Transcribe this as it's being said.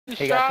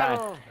He got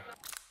time.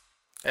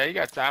 Yeah, you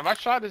got time. I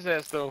shot his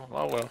ass though.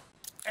 Oh well.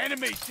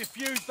 Enemies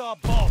defused our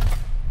bomb.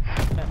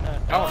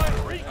 Oh,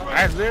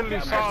 I literally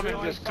saw him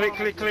just click,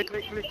 click, click,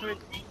 click, click, click.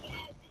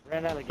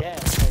 Ran out of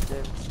gas right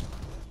there.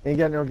 Ain't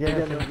got no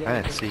gas.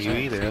 I didn't see you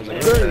either. I was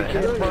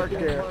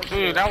like,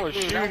 Dude, that was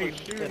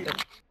shooting.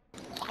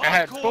 I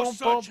had boom,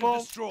 boom,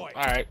 boom.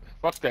 Alright,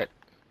 fuck that.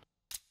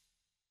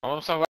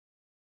 Almost like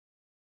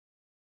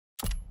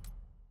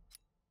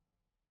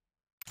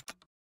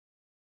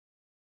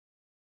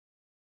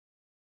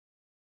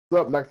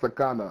What's up,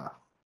 Mexicana?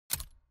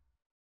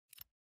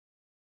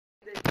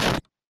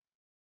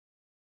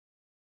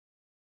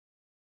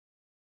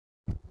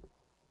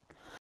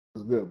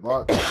 What's good,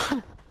 Bart?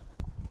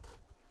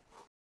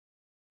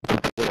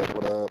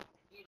 What up?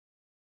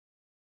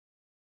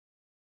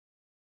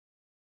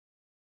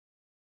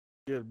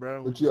 Good,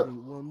 bro. What you up?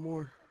 One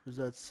more. Is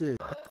that sick?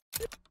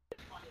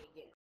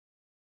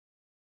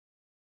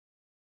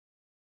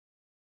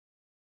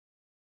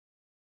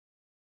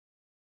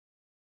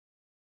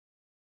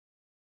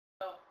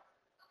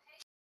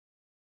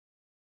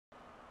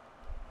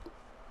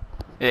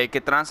 Hey,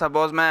 ¿qué tranza,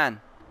 boss man?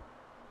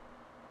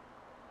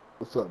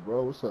 What's up,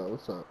 bro? What's up?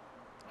 What's up?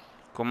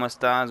 ¿Cómo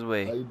estás, How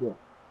güey? you doing?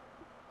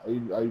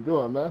 How you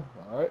doing, man?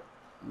 All right.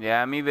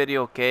 Yeah, me very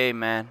okay,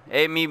 man.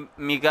 Hey, me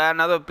got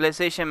another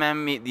PlayStation,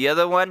 man. The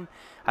other one,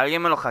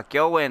 alguien me lo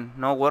hackeó, güey.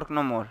 No work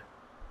no more.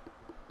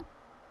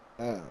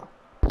 Damn.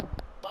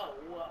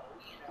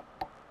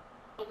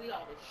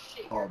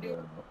 Oh,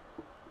 man.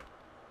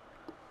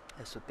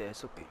 Eso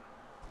que.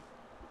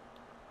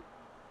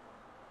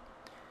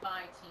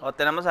 O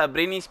tenemos a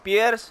Britney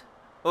Spears.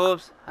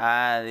 Oops,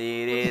 I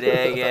did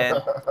it again.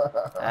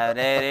 I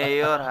did it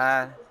your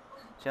hand.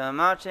 So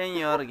much in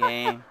your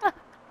game.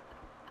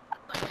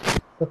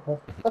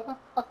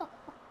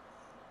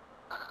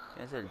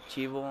 Es el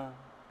chivo.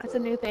 That's a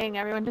new thing.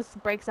 Everyone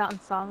just breaks out in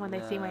song when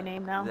they see my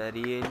name now.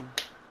 Darín.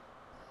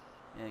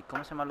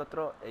 ¿Cómo se llama el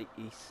otro?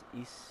 East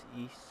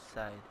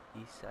Side.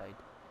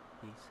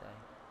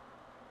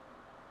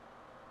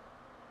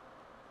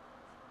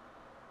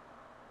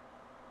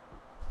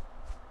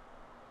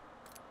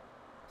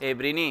 Hey,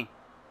 Brini.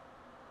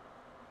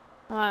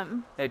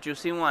 Hey, you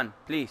sing one,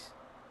 please.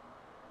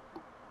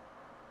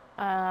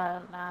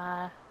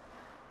 Nah.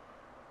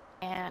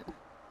 And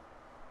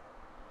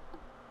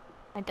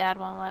my dad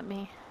won't let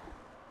me.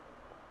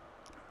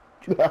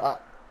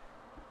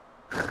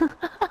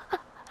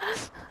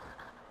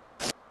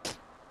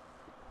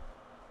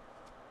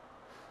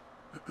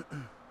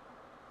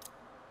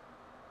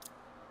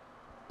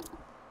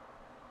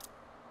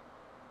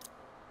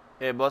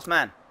 Hey, boss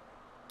man.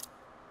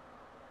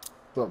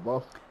 What's up,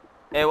 boss?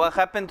 Hey, what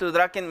happened to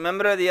Draken?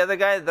 Remember the other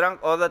guy drunk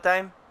all the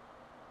time?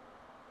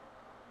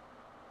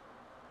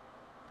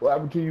 What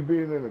happened to you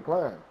being in the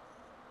clan?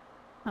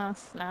 Oh,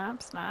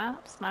 snap.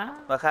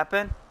 What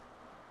happened?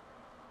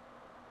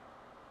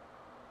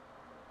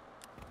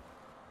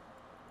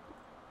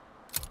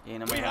 Y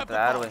no me We iba a have the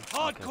entrar, bomb. güey.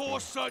 Hardcore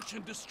search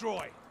and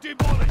destroy.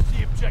 Demolish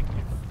the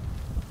objective.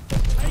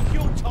 Take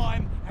your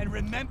time and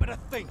remember to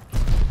think.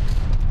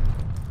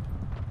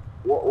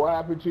 What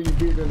happened to you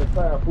being in the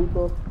clan,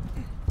 puto?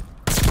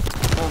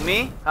 Oh,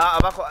 me? Ah,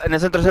 abajo, en el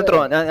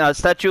centro.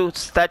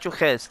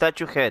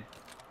 Statue head.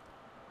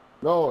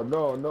 No,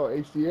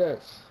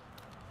 ACS.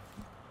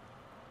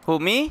 Who,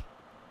 me?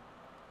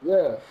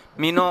 Yeah.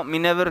 Me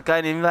never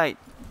got invite.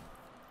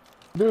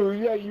 Dude,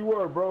 yeah, you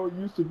were, bro.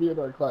 You used to be in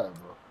our clan,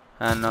 bro.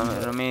 Ah,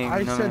 no me...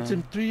 I sent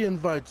him 3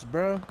 invites,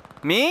 bro.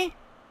 Me?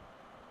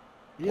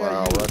 Yeah,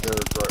 wow, you. right there,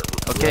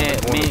 right. Okay,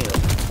 me...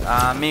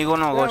 amigo,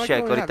 no, go Yeah,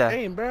 check I don't ahorita. have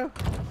aim, bro.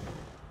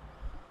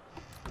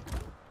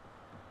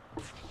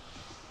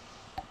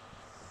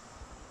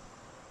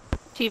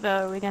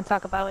 Chivo, are we gonna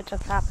talk about what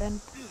just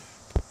happened?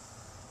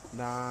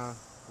 Nah,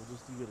 we'll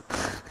just leave it at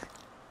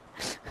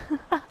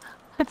that.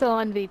 It's a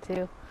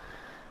 1v2.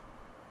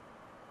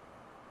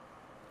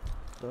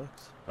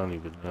 Sucks. I don't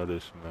even know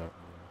this map.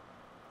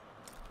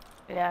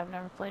 Yeah, I've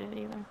never played it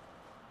either.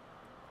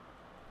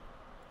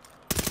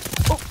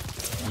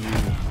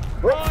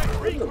 Right,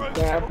 regroup. We'll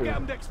get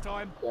them next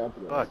time.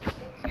 Fuck.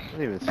 I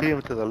didn't even see him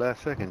until the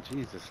last second.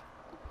 Jesus.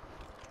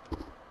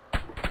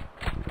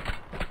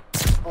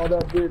 Oh,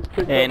 that bitch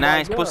picked Hey, up my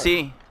nice gun.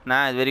 pussy.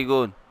 Nice, very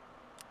good.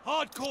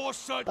 Hardcore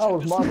search That and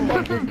was my destroy.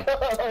 fucking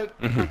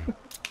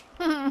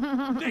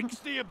gun. Nix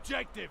the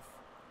objective.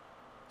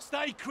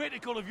 Stay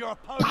critical of your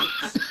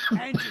opponents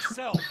and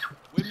yourself.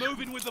 We're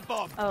moving with the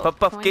bomb. Oh,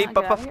 Pop can we not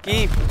get out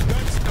keep.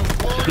 That's the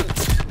word.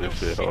 This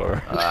shit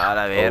hard. Ah,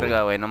 la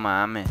verga, güey, no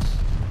mames.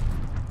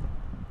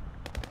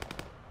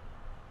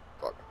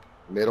 Fuck.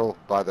 Middle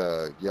by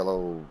the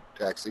yellow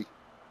taxi.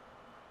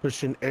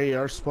 Pushing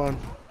AR spawn.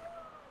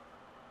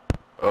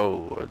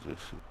 Oh, I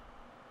just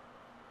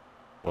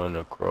went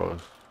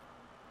across.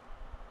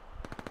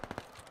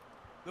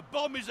 The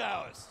bomb is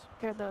ours.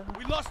 Here the...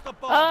 We lost the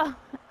bomb.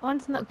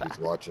 One's in the Fuck, back. he's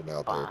watching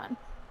out there. Spawn.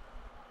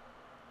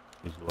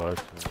 He's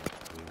watching.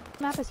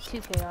 Map is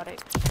too chaotic.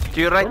 To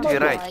your right, to your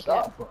Where right. am I getting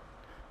shot from?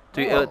 To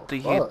Oh,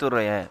 here, fuck. to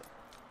right.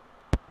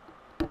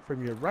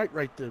 From your right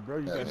there, bro.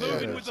 You Yeah, got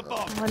Moving with the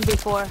bomb. One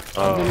before.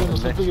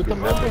 Consigue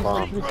Remember, también,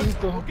 Mom.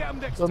 Luisito. We'll get 'em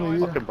next Dame time.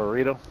 Fucking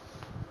burrito.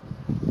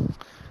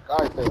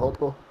 Cállate,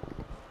 Joto.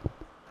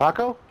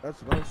 Taco?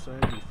 That's what I'm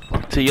saying. You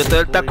fucking Si yo te doy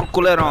el taco, boy.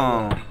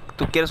 culero.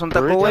 ¿Tú quieres un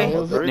taco, Burrito, güey?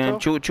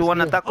 burrito. ¿Chu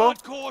want a taco?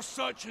 Hardcore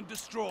search and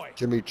destroy. Hey,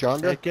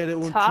 Chimichanga? quiere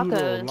un Tacos.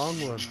 churro,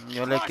 long one.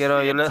 Yo le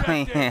quiero, yo le...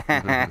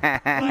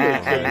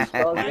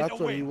 That's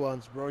what he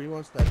wants, bro. He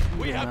wants that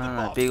We churro. have the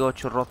Ah, bomb. pigo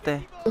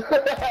churrote.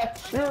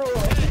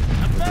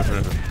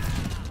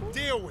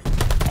 Deal with it.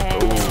 Hey,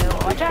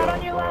 watch out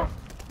on your left.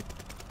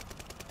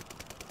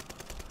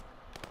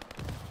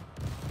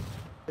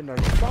 In our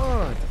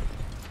spawn.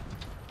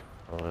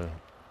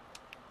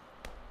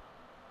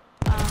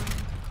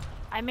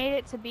 I made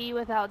it to B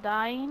without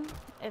dying.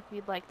 If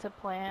you'd like to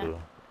plant.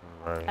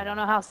 Right. I don't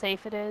know how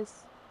safe it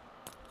is.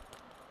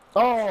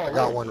 Oh, I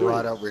got one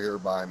right over here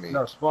by me.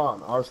 Our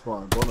spawn. Our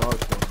spawn. Go to our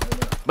spawn.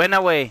 Buena,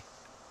 güey.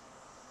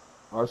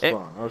 Our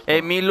spawn. Our spawn.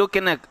 Hey, me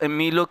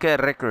look at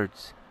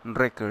records.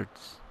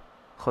 Records.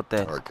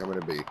 Hotel. Alright, coming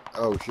to B.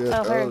 Oh shit,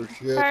 Oh, hurry. oh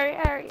shit.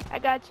 Hurry. I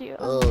got you.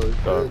 Oh So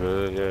shit.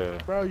 good, yeah.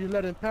 Bro, you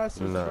let him pass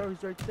us, No. bro.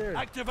 He's right there.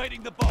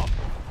 Activating the bomb.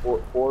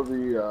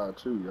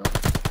 4v2, yo.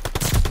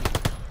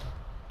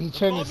 He The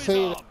trying bomb to is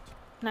say armed.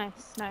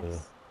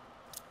 Nice.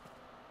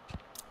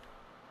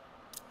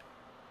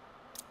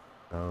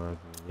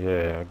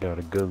 Yeah, I got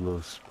a good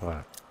little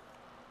spot.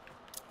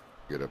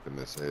 Get up in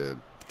this head.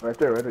 right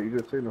there. You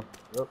just seen him.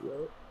 Yep.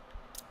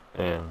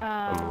 Damn,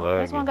 I'm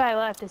There's one lagging. guy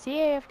left. Is he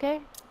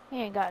AFK?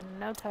 He ain't got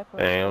no type of.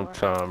 Damn, power.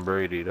 Tom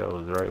Brady. That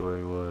was right where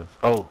he was.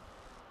 Oh,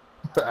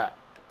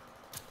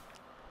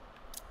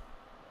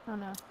 Oh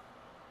no.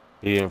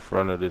 he in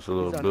front of this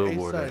little He's on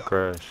billboard that A-side.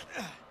 crashed.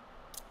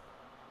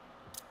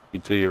 He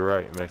to your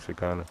right,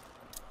 Mexicana.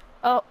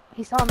 Oh,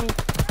 he saw me.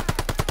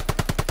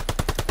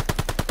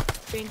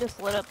 Screen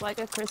just lit up like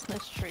a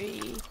Christmas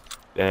tree.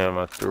 Damn,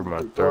 I threw my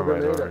Throw a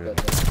thermite grenade at already. that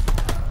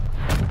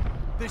thing.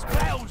 This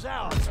battle's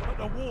ours, but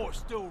the war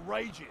still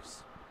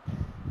rages.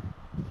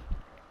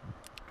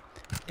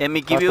 Let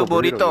me give you a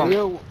Taco burrito,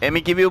 burrito. Let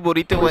me give you a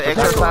burrito with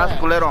extra sauce,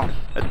 culero.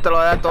 Esto te lo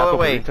da todo, Taco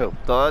güey. burrito.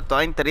 Todo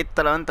enterito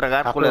te lo van a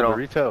entregar, Taco culero.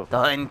 burrito.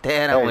 Todo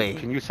entera, Hey, güey.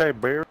 can you say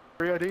burrito,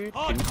 dude?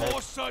 Can you say?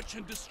 Hardcore search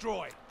and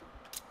destroy.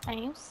 Are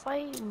you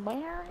saying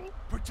Barry?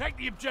 Protect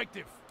the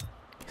objective.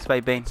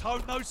 Spike Bane. Let's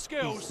hope no He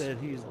skills. said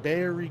he's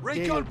very gay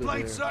Recon over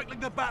planes there. circling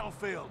the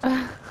battlefield.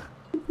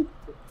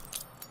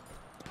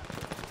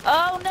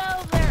 Oh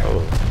no, they're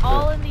Oh,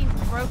 all in these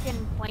broken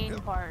plane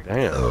parts.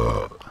 damn.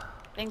 I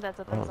think that's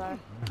what those are.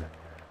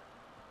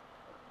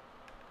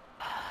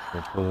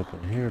 Let's pull up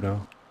in here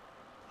though.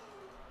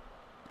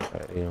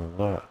 Got even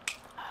a lot.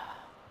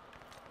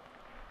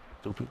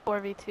 Stupid.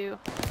 4v2.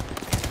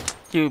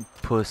 You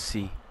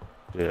pussy.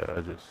 Yeah,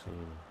 I just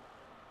seen.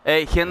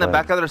 Hey, here in the Right.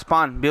 back of the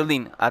spawn,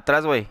 building.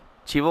 Atrás, güey.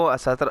 Chivo,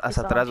 hacia He's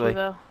on atrás, güey.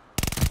 Chivo.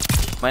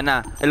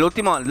 Buena. El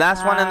último.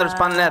 Last one in the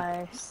spawn left.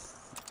 Nice.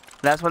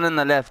 Last one in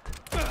the left.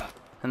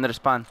 In the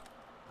spawn.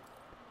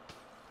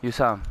 You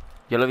saw him.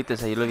 Yo lo viste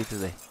ahí, yo lo viste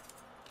ahí.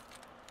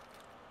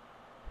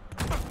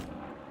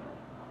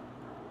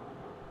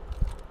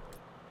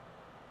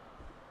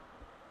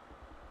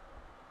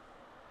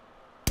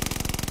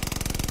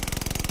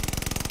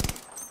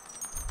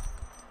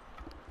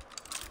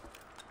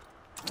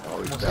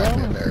 Oh, he's back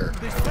in there.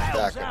 This Back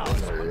battle's in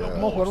ours, there, but the yeah.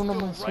 Vamos a jugar war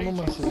uno still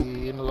más rages.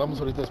 y nos vamos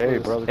ahorita Hey,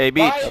 después. brother. Hey,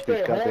 Beach. Got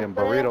these goddamn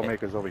burrito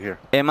makers over here.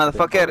 Hey,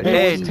 motherfucker.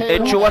 Hey, Hey,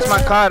 you wash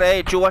my car.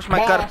 Hey, you wash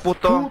my car,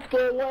 puto.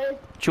 Puto, güey.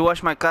 You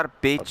wash my car,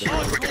 bitch.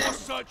 Hardcore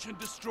search and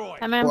destroy.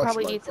 That man Watch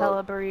probably my eats car.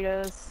 hella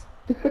burritos.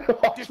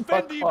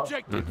 Defend the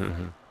objective.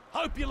 Mm-hmm.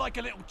 Hope you like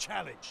a little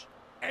challenge.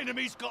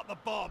 Enemy's got the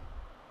bomb.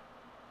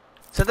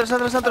 Centro. Okay,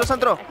 I can't-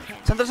 Centro.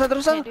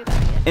 Can't do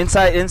that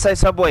yet. Inside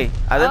subway.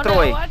 Adentro, Oh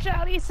no, güey. watch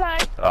out, east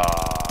side. Ah,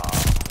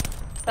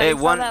 But Hey, I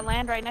saw one- that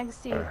land right next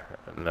to you.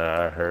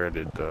 nah, I heard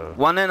it though.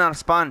 One in our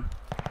spawn.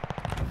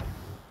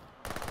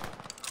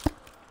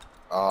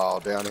 Oh,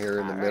 down here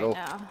in the Not right middle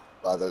now.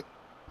 by the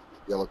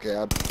yellow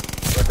cab.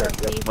 Right there.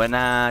 Yep. East.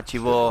 Buena,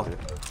 Chivo.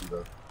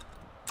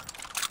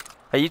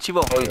 Ahí,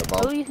 Chivo. Yeah,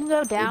 Oh, bomb. you can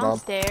go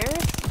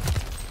downstairs.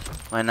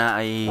 Buena,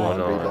 ahí. Oh, One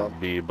B-bomb. on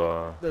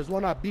B-bomb. There's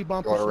one at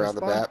B-bomb Going pushing around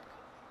the spawn. back.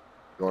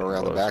 Going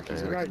around the back.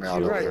 He's gonna Right, come out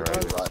you're over right, there.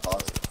 right. Right,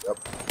 boss. Yep.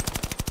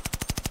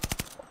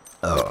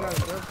 Right,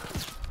 bro.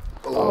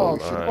 Oh,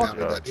 my should have down in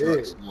God. that truck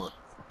Yeah. some more.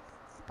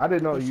 I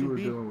didn't know Who you should were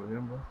be? dealing with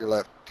him, bro.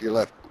 To your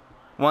left,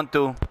 1,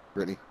 2.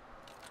 Brittany.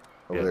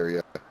 Over Yeah. there,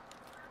 yeah.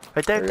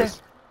 Right There there. he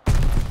is.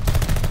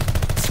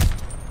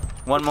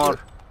 One more.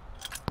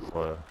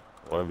 One,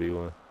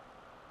 1v1.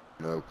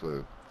 No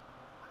clue.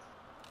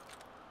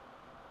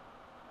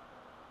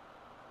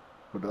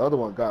 But the other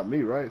one got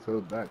me, right? So it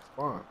was back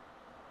spawn.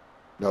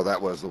 No,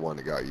 that was the one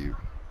that got you.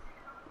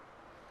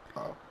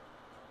 Oh.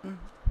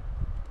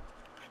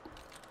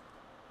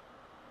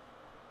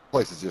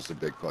 Place is just a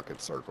big fucking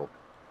circle.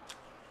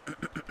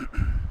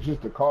 It's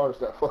just the cars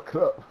that fuck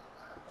up.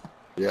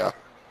 Yeah.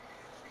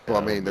 Well, I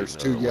Yeah, mean, there's you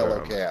two know yellow where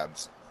I'm-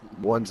 cabs.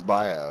 One's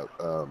by a,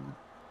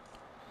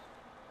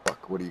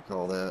 fuck, what do you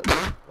call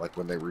that? Like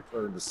when they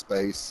return to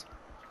space.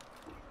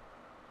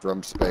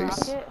 from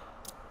space. Rocket?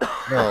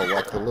 No,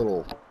 like the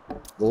little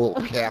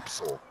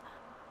capsule.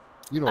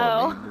 You know what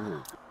I mean? The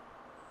little-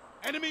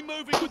 Enemy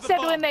moving He with the said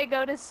bomb. when they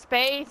go to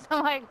space.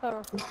 I'm like,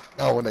 oh.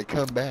 Oh, when they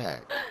come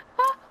back.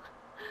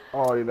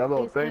 Oh, yeah, that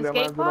little Is thing the that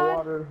lands in the escape pod?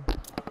 water.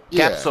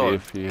 Yeah. Capsule.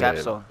 If you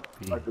Capsule.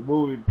 Like the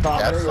movie Top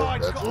That's Gun.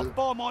 it. Side's That's got a it.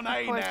 bomb on A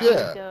Of course now. you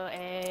Yeah. go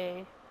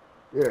A.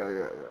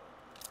 Yeah.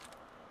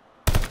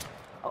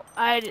 Oh,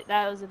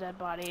 that was a dead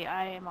body.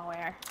 I am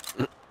aware.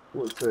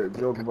 What said?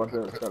 Joke about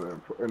that is kind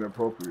of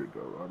inappropriate,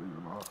 though. I don't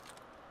even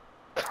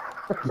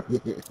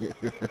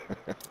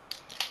know.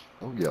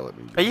 Don't yell at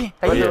me. Allí,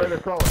 Right allí. there in the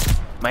corner.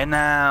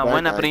 Buena, Right,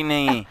 buena, right.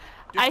 Britney.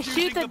 I Defusing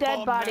shoot the dead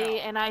bomb body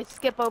now. and I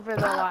skip over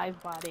the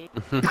live body.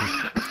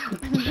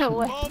 No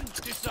way. Bomb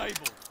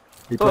disabled.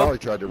 He probably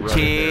tried to run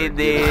She in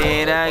there and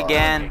get did it.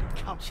 again.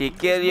 She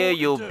killed you,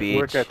 you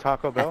Work at bitch.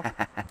 Taco Bell?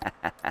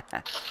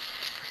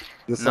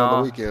 This No.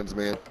 on the weekends,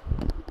 man.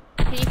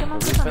 Can you come up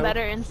with some Burrito?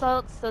 better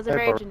insults? Those are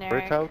Hey, very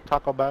generic. Burrito,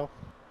 Taco Bell.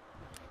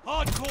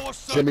 Hardcore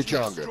search and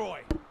Chimichanga.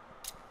 destroy.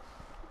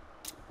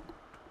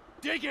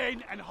 Dig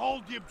in and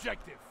hold the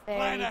objective. Very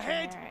Plan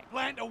ahead, generic.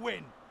 plan to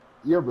win.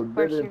 You ever course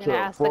been you're into gonna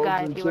a ask the guy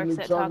frozen if he works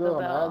at Taco chimichanga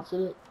Bell. on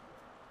accident?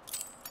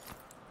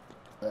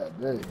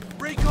 Bad day.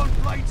 Recon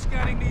plane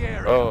scanning the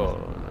area. Oh,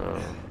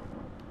 no.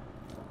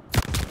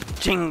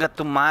 Chinga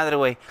tu madre,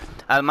 güey.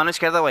 Al mano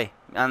izquierda, güey.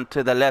 And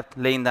to the left,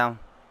 laying down.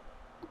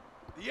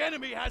 The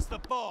enemy has the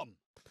bomb.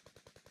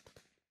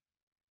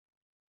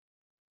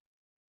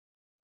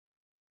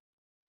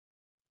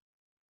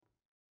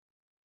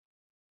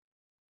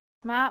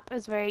 Map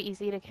is very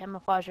easy to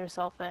camouflage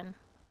yourself in.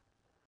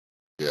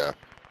 Yeah.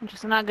 Which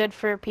is not good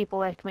for people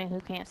like me who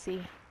can't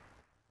see.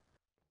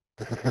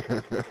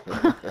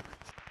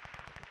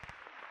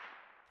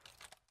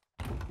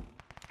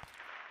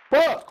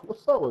 Fuck!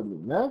 What's up with me,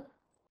 man?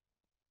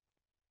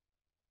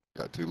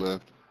 Got two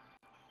left.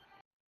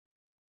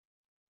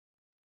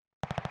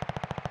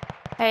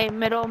 Hey,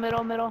 middle.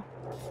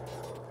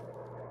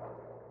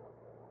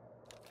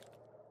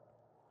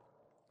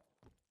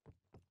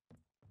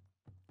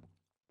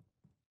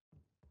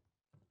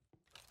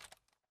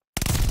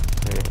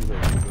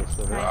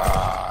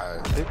 Ah,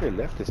 I think they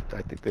left this.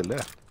 I think they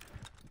left.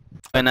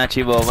 Buena,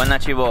 chivo. Buena,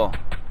 chivo.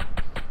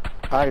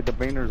 Hi, the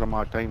Beaners on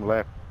my team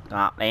left.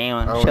 Ah,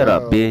 damn. Oh, Shut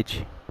up, no.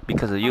 bitch.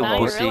 Because of you, Now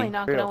you're pussy. really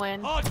not gonna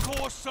win.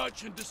 Hardcore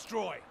search and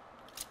destroy.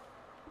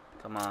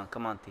 Come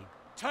on, team.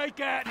 Take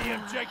out the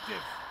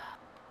objective.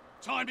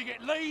 Time to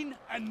get lean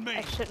and I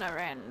mean. shouldn't have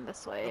ran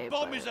this way. The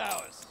bomb but- is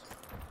ours.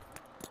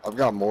 I've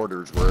got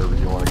mortars wherever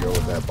you want to go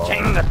with that bomb.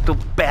 Chinga tu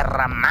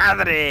perra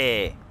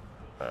madre.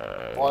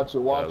 Watch it,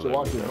 box,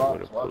 watch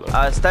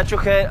it. Statue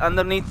head,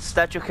 underneath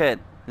statue head.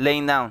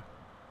 Laying down.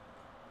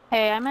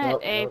 Hey, I'm at Yep,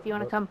 A yep, if you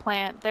want to yep. come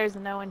plant. There's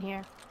no one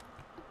here.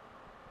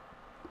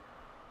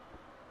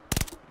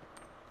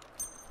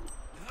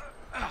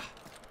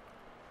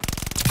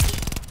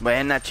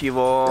 Buena,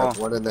 chivo. Got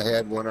one in the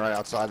head, one right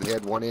outside the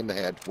head, one in the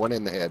head, one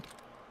in the head.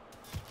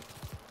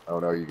 Oh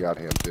no, you got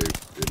him too,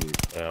 didn't you?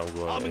 Yeah, I'm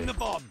going I'm in A. the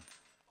bomb.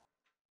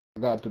 I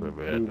got to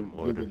Remember, I had the do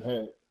mortar. the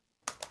head.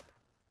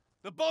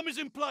 The bomb is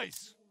in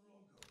place.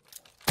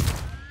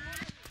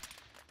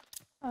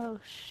 Oh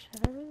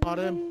shit. Got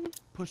him.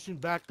 Pushing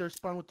back their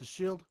spawn with the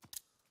shield.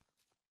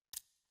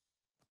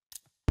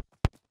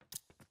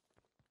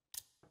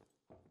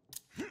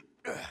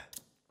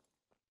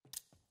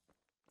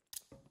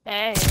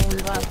 Hey, we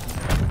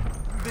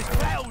left. This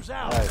battle's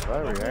out. Right,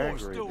 very the war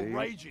angry, still dude.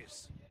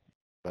 rages.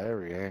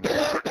 Very angry.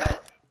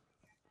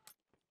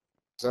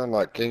 Sound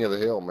like King of the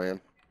Hill, man.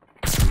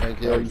 Hank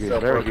Hill, Very you good, sell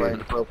very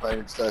propane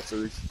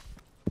accessories.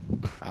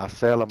 I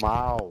sell them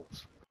all.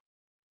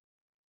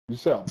 You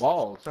sell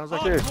balls. Sounds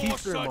like they're a Hardcore keister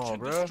search mall, and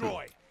bro.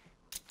 destroy.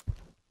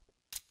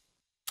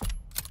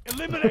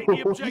 Eliminate the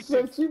What you say,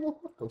 objective. Timo?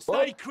 What the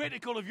Stay fuck?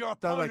 critical of your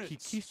Sounds like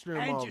opponents he keister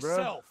and mall, bro.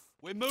 yourself.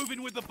 We're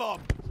moving with the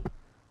bomb.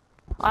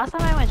 Last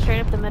time I went straight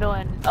up the middle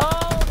and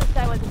oh, this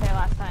guy wasn't there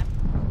last time.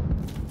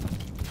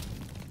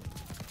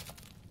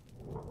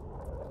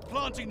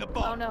 Planting the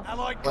bomb. Oh, no.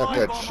 Allied Like crime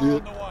that bomber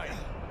shit. on the way.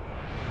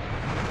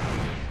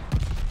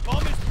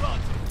 Bomb is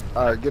planted.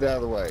 Alright, get out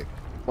of the way.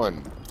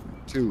 1,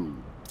 2,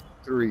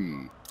 3,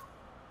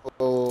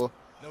 4.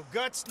 No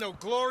guts, no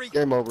glory,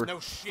 Game over. no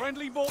shit.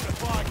 Friendly mortar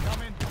fire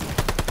coming.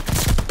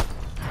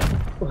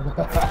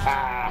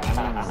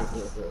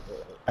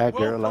 Hey,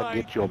 girl, Well I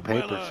get played your and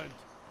well papers. earned.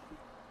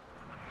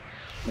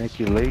 Make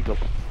you legal.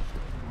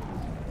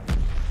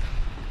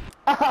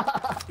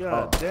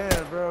 God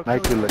damn, bro.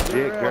 Make Kill you your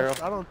legit, ass. girl.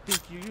 I don't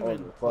think you Oh,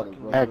 even funny, fucking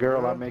bro. Hey, do it,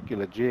 girl, bro. I make you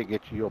legit.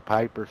 Get you your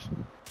papers.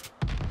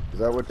 Is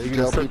that what you You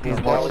tell gonna people suck in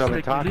these balls?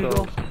 Dallas? Selling make you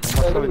legal? tacos.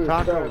 No more selling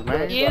tacos,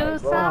 man. You bro.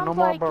 sound No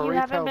more like you burrito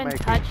haven't been making.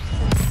 touched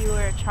since you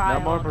were a No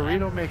child. more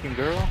burrito making,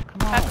 girl.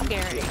 Come on. That's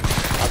scary.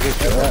 I'll get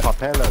you some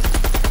papelas.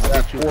 I'll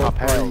That get you poor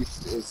papelas.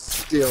 priest is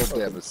still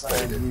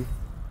devastated.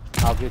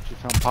 I'll get you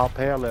some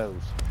papelas.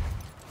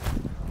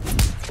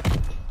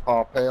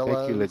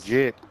 Make you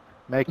legit.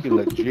 Make you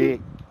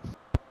legit.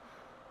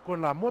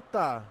 Con la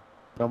mota.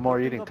 No more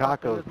eating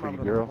tacos for you,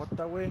 girl. Mota,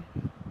 güey.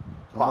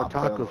 No more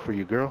tacos for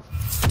you, girl.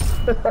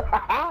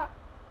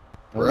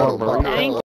 Bro, Any-